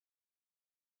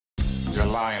You're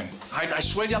lying. I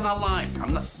swear to you, I'm not lying.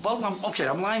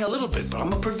 I'm lying a little bit, but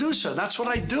I'm a producer. That's what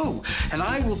I do. And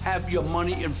I will have your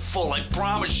money in full, I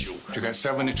promise you. You got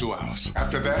 72 hours.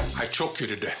 After that, I choke you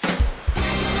to death.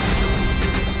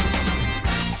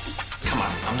 Come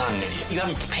on, I'm not an idiot. You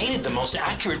haven't painted the most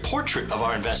accurate portrait of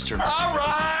our investor. All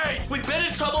right! We've been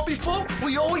in trouble before.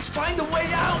 We always find a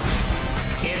way out.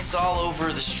 It's all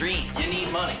over the street. You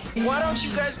need money. Why don't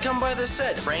you guys come by the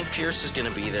set? Frank Pierce is gonna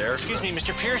be there. Excuse me,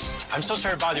 Mr. Pierce. I'm so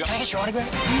sorry to bother you. Can I get your autograph?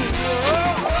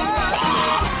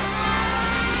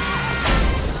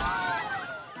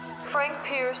 Frank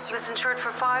Pierce was insured for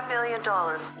 $5 million.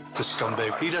 The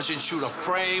scumbag. He doesn't shoot a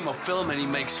frame of film and he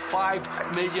makes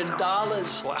 $5 million.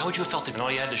 Well, how would you have felt if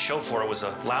all you had to show for it was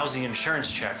a lousy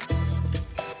insurance check?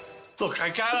 Look, I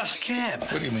got a scam.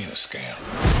 What do you mean a scam?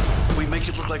 We make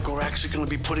it look like we're actually going to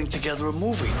be putting together a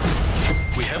movie.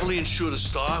 We heavily insure the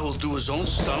star who'll do his own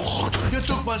stunts. You're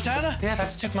Duke Montana? Yeah,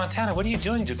 that's Duke Montana. What are you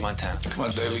doing, Duke Montana? Come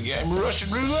on, daily game, Russian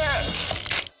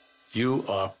roulette. You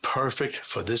are perfect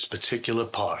for this particular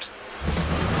part.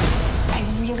 I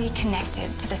really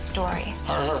connected to the story.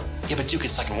 Yeah, but Duke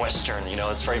is like a Western, you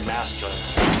know, it's very masculine.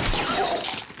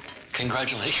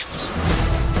 Congratulations.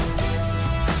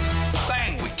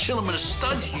 Bang, we kill him in a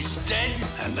stunt, he's dead.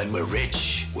 And then we're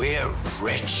rich. We're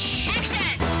rich.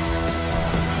 Action!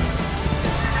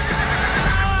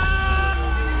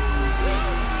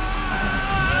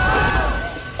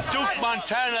 Duke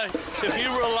Montana, if he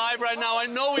were alive right now, I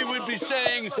know he would be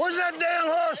saying, "Where's that damn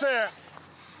horse at?"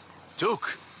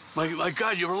 Duke, my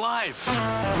God, you're alive.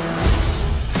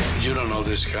 You don't know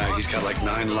this guy. He's got like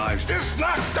 9 lives. It's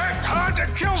not that hard to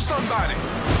kill somebody.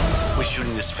 We're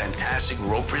shooting this fantastic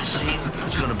rope bridge scene.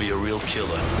 It's gonna be a real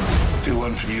killer. If it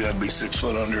wasn't for you, I'd be 6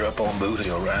 foot under up on Booth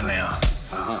Hill right now.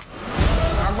 I'm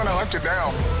gonna hunt you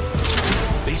down.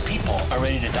 These people are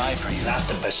ready to die for you. Not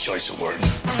the best choice of words.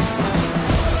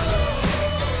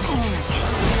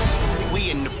 We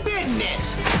in the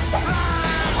business.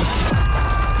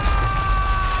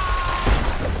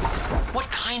 What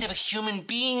kind of a human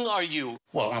being are you?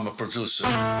 Well, I'm a producer.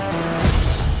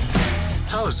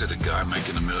 How is it a guy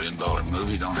making $1 million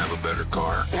movie don't have a better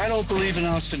car? I don't believe in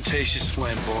ostentatious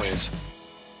flamboyance.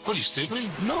 What are you, stupid?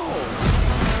 No.